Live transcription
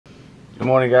Good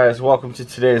morning, guys. Welcome to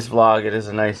today's vlog. It is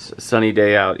a nice sunny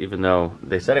day out, even though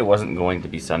they said it wasn't going to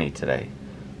be sunny today.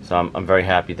 So I'm very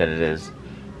happy that it is.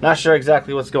 Not sure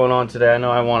exactly what's going on today. I know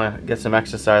I want to get some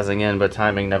exercising in, but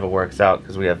timing never works out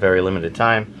because we have very limited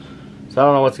time. So I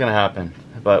don't know what's going to happen.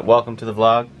 But welcome to the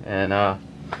vlog, and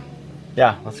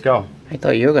yeah, let's go. I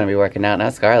thought you were going to be working out,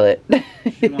 not Scarlett.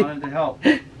 She wanted to help,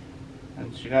 and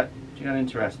she got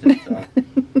interested. So.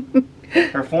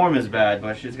 Her form is bad,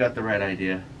 but she's got the right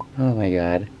idea. Oh my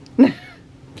god.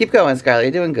 Keep going, Scarlett.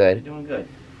 You're doing good. You're doing good.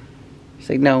 She's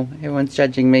like, no, everyone's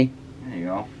judging me. There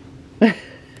you go.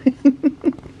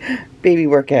 Baby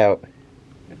workout.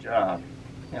 Good job.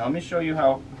 Yeah, let me show you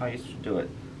how you should do it.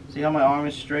 See how my arm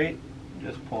is straight?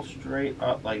 Just pull straight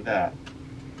up like that.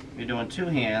 You're doing two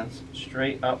hands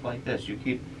straight up like this. You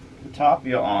keep the top of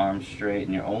your arm straight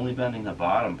and you're only bending the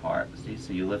bottom part. See,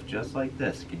 so you lift just like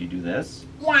this. Can you do this?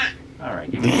 Yeah.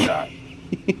 Alright, give me a shot.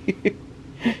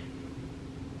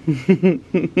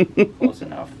 Close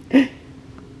enough.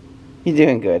 You're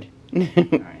doing good.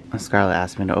 Alright. Scarlett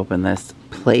asked me to open this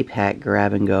Play Pack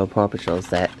Grab and Go Paw Patrol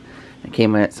set. It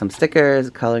came with some stickers,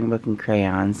 a coloring book, and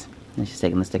crayons. And she's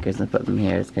taking the stickers and putting them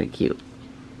here. It's kind of cute.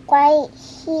 Right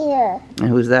here. And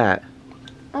who's that?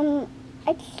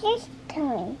 It's this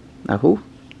time. Who?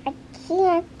 I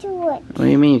can't do it. What do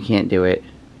you mean you can't do it?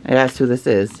 I asked who this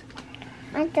is.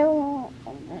 I don't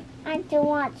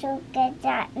want to get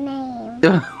that name.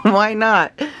 Why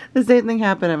not? The same thing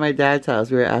happened at my dad's house.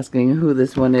 We were asking who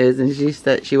this one is, and she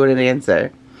said she wouldn't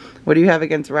answer. What do you have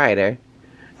against Ryder?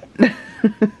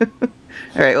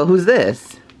 Alright, well, who's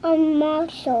this?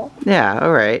 Marshall. Yeah,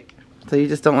 alright. So you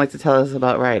just don't like to tell us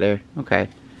about Ryder. Okay.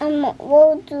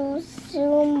 We'll do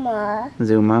Zuma.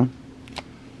 Zuma.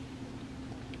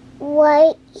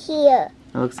 Right here.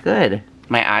 It looks good.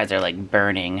 My eyes are like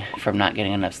burning from not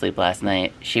getting enough sleep last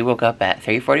night. She woke up at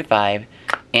 3:45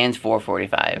 and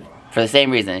 4:45 for the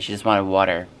same reason. She just wanted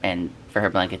water and for her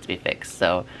blanket to be fixed.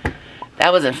 So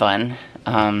that wasn't fun.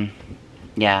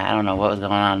 Yeah, I don't know what was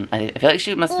going on. I feel like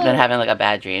she must have been having like a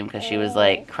bad dream because she was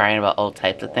like crying about all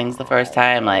types of things the first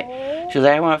time. Like she was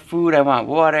like, I want food, I want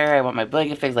water, I want my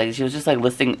blanket fixed. Like she was just like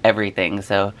listing everything.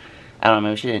 So I don't know,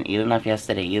 maybe she didn't eat enough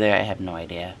yesterday either. I have no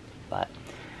idea. But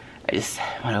I just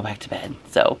want to go back to bed.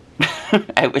 So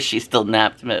I wish she still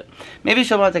napped, but maybe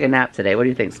she'll want to take a nap today. What do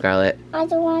you think, Scarlett? I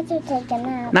don't want to take a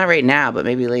nap. Not right now, but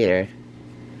maybe later.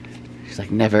 She's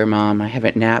like, never, Mom. I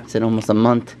haven't napped in almost a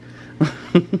month.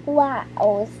 What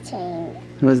old team?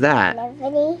 Who was that?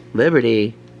 Liberty.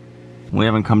 Liberty. We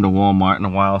haven't come to Walmart in a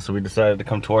while, so we decided to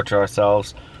come torture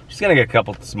ourselves. Just gonna get a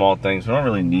couple small things. We don't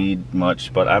really need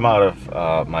much, but I'm out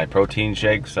of my protein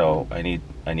shake, so I need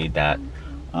that.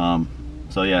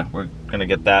 So yeah, we're gonna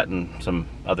get that and some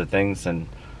other things, and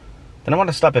then I want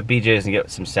to stop at BJ's and get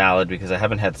some salad because I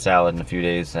haven't had salad in a few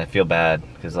days, and I feel bad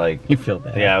because like You feel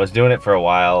bad? Yeah, I was doing it for a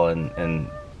while, and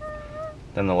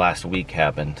then the last week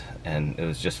happened, and it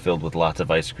was just filled with lots of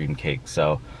ice cream cake.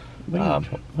 So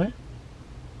What?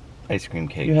 ice cream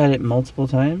cake. You had it multiple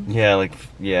times? Yeah, like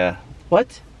yeah,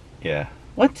 What? yeah,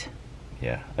 What?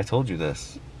 yeah. I told you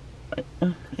this.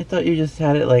 I thought you just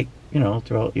had it like, you know,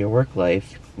 throughout your work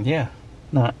life. Yeah.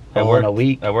 Not I all worked in a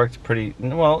week. I worked pretty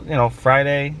well, you know,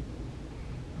 Friday,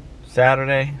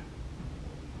 Saturday.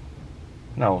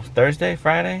 No, Thursday,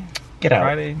 Friday. Get out.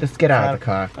 Friday, Just get out of the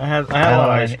Saturday. car. I had a lot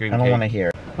of ice cream I don't cake. want to hear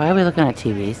it. Why are we looking at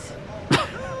TVs?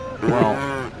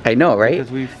 Well, I know, right?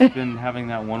 because we've been having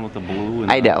that one with the blue.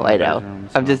 And I know. bedroom,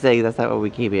 so. I'm just saying that's not what we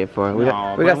came here for. We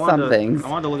got some things I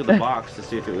wanted to look at the box to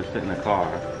see if it would fit in the car.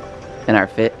 in our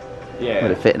fit. Yeah.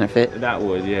 Would it fit in a fit? That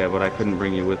would, yeah, but I couldn't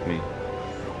bring you with me.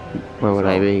 Where would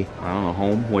I be? I don't know,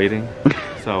 home, waiting.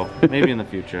 So, maybe in the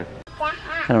future.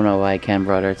 I don't know why Ken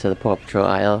brought her to the Paw Patrol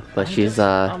aisle, but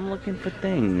I'm looking for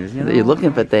things, you know? You're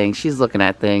looking for things. She's looking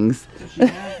at things. She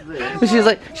has this. But she's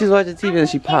like, she's watching TV and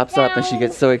she pops up and she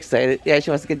gets so excited. Yeah, she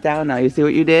wants to get down now. You see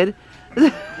what you did?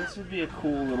 This would be a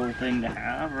cool little thing to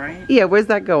have, right? Yeah, where's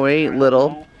that going? Ain't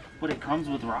little. But it comes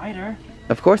with Ryder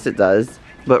Of course it does.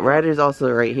 But Ryder's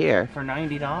also right here. for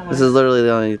 $90. This is literally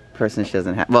the only person she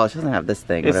doesn't have. Well, she doesn't have this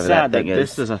thing, It's whatever sad that thing that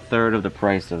is. this is a third of the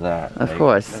price of that. Of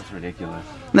course. That's ridiculous.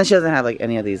 And then she doesn't have like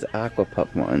any of these Aqua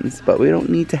Pup ones. But we don't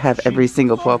need to have every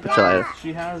single Paw Patrol item.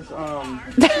 She has, Can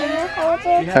you hold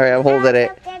it? Alright, I'm holding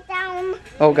it. Get down.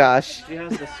 Oh gosh. she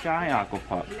has the Sky Aqua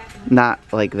Pup. Not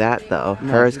like that though.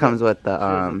 No, Hers she comes with She has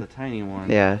the the tiny one.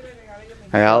 yeah.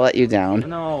 Alright, I'll let you down.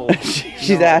 No.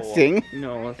 She's no. asking.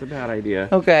 No, that's a bad idea.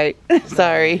 Okay.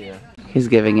 Sorry. He's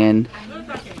giving in.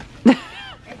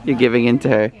 You're giving in to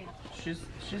her. She's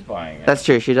buying it. That's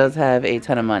true. She does have a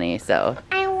ton of money, so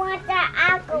I want the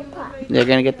Aqua Pup. you're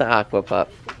gonna get the Aqua Pup.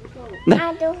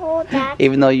 I do hold know that.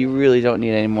 Even though you really don't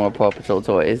need any more Paw Patrol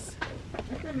toys.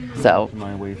 So. What am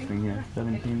I wasting here?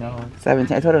 $17.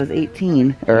 17. I thought it was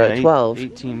 18 or Yeah, 12.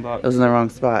 18 bucks. It was in the wrong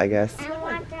spot, I guess. I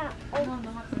want that.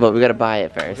 But we gotta buy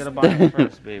it first. We gotta buy it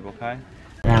first, babe, okay?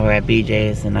 Now we're at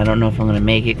BJ's, and I don't know if I'm gonna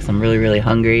make it because I'm really, really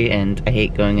hungry, and I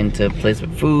hate going into a place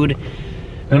with food.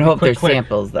 I'm gonna hope there's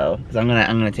samples though, because I'm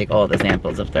gonna take all the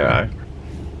samples if there are.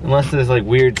 Unless there's like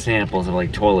weird samples of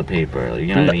like toilet paper,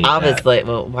 you know what I mean? Obviously,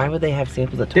 well, why would they have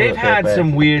samples of toilet paper? They've had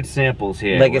some weird samples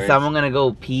here. Like, is someone gonna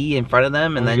go pee in front of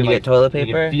them and then you get toilet paper?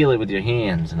 You can feel it with your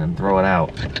hands and then throw it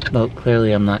out. Well,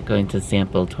 clearly I'm not going to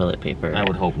sample toilet paper. I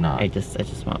would hope not. I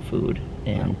just want food,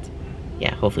 and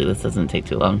yeah, hopefully this doesn't take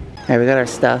too long. Alright, we got our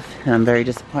stuff, and I'm very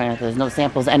disappointed there's no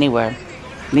samples anywhere.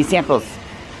 Need samples.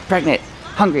 Pregnant.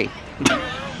 Hungry.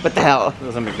 What the hell?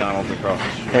 There's a McDonald's across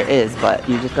the street. There is, but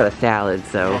you just got a salad,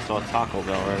 so. Also a Taco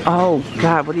Bell, right? Oh,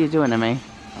 God, what are you doing to me?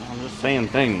 I'm just saying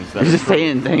things. You're just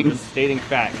saying things. Just stating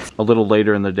facts. A little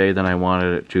later in the day than I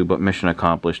wanted it to, but mission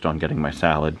accomplished on getting my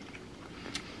salad.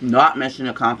 Not mission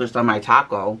accomplished on my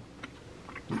taco.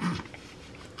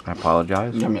 I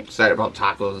apologize. I'm excited about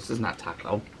tacos. This is not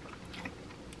taco.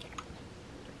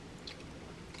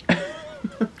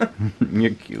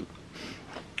 You're cute.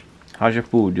 How's your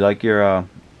food? You like your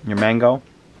mango?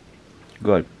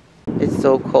 Good. It's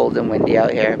so cold and windy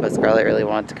out here, but Scarlett really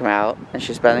wanted to come out, and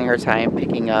she's spending her time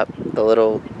picking up the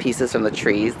little pieces from the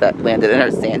trees that landed in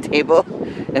her sand table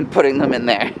and putting them in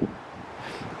there.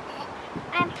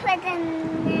 I put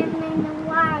them in the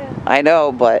water. I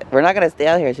know, but we're not going to stay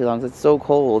out here too long because it's so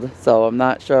cold, so I'm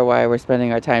not sure why we're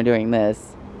spending our time doing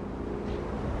this.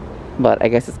 But I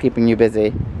guess it's keeping you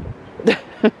busy.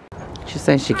 She's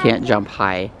saying she can't jump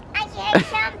high. I can't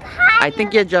jump high. I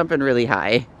think you're jumping really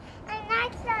high. I'm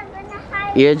not jumping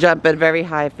high. You're jumping very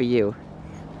high for you.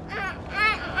 I'm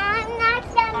not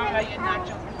jumping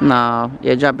high. No,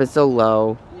 you're jumping so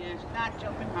low. Yeah, it's not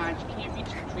jumping high. She can't reach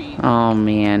the trees. Oh,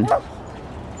 man. Oh,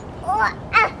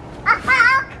 a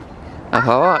hawk. A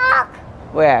hawk?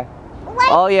 Where? Wait.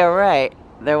 Oh, you're right.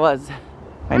 There was.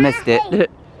 I missed it. The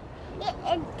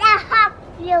hawk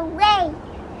flew away.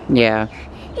 Yeah.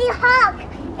 The hawk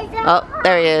is a Oh, hawk.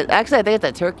 there he is. Actually, I think it's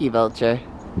a turkey vulture.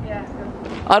 Yeah.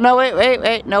 Oh, no,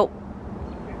 wait. Nope.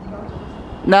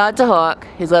 No, it's a hawk.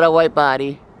 He's got a white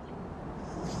body.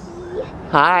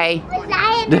 Hi. Was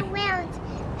I in the wind?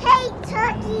 Hey,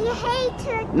 turkey. Hey,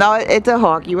 turkey. No, it's a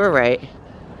hawk. You were right.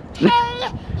 Hey,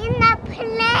 in the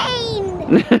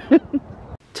plane.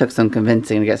 Took some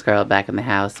convincing to get Scarlett back in the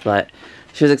house, but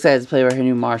she was excited to play with her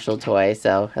new Marshall toy,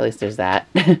 so at least there's that.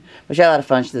 But she had a lot of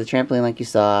fun. She did the trampoline like you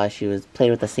saw. She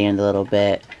played with the sand a little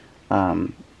bit.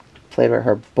 Played with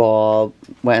her ball.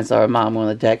 Went and saw her mom on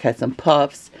the deck. Had some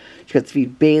puffs. She got to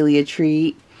feed Bailey a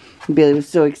treat. Bailey was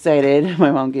so excited.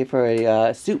 My mom gave her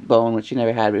a soup bone, which she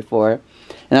never had before.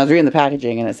 And I was reading the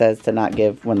packaging, and it says to not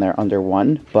give when they're under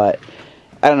 1, but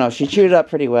I don't know. She chewed it up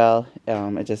pretty well.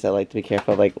 It just said like to be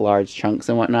careful of like large chunks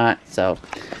and whatnot. So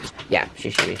yeah, she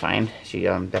should be fine. She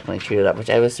definitely chewed it up, which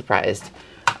I was surprised.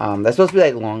 That's supposed to be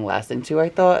like long lasting too, I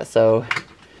thought. So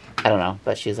I don't know,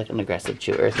 but she's like an aggressive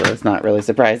chewer, so it's not really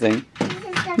surprising.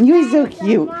 You are so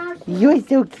cute. You are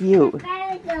so cute.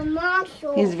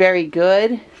 He's very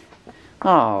good.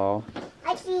 Oh.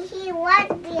 Actually, he was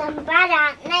being bad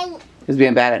at night. He was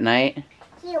being bad at night?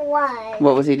 He was.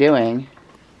 What was he doing?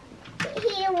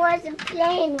 He was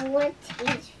playing with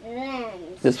his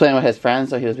friends. He was playing with his friends,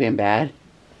 so he was being bad?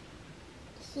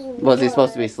 Was he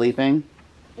supposed to be sleeping?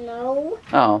 No.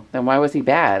 Oh, then why was he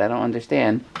bad? I don't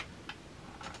understand.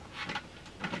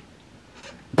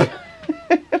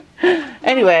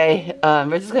 Anyway,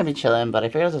 we're just gonna be chilling, but I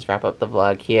figured I'll just wrap up the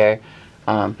vlog here.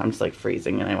 I'm just like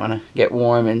freezing and I want to get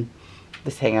warm and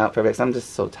just hang out for a bit, 'cause I'm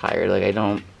just so tired. Like I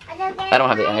don't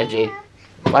have the energy.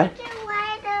 What?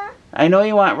 I know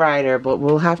you want Ryder, but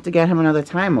we'll have to get him another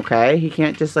time, okay? He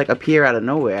can't just like appear out of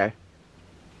nowhere.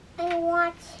 I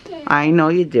want him. I know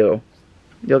you do.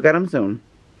 You'll get him soon.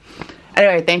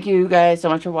 Anyway, thank you guys so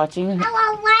much for watching. I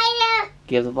want Ryder.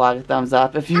 Give the vlog a thumbs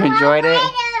up if you enjoyed it.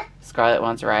 Scarlett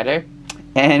wants Ryder.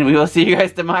 And we will see you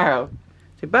guys tomorrow.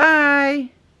 Say bye.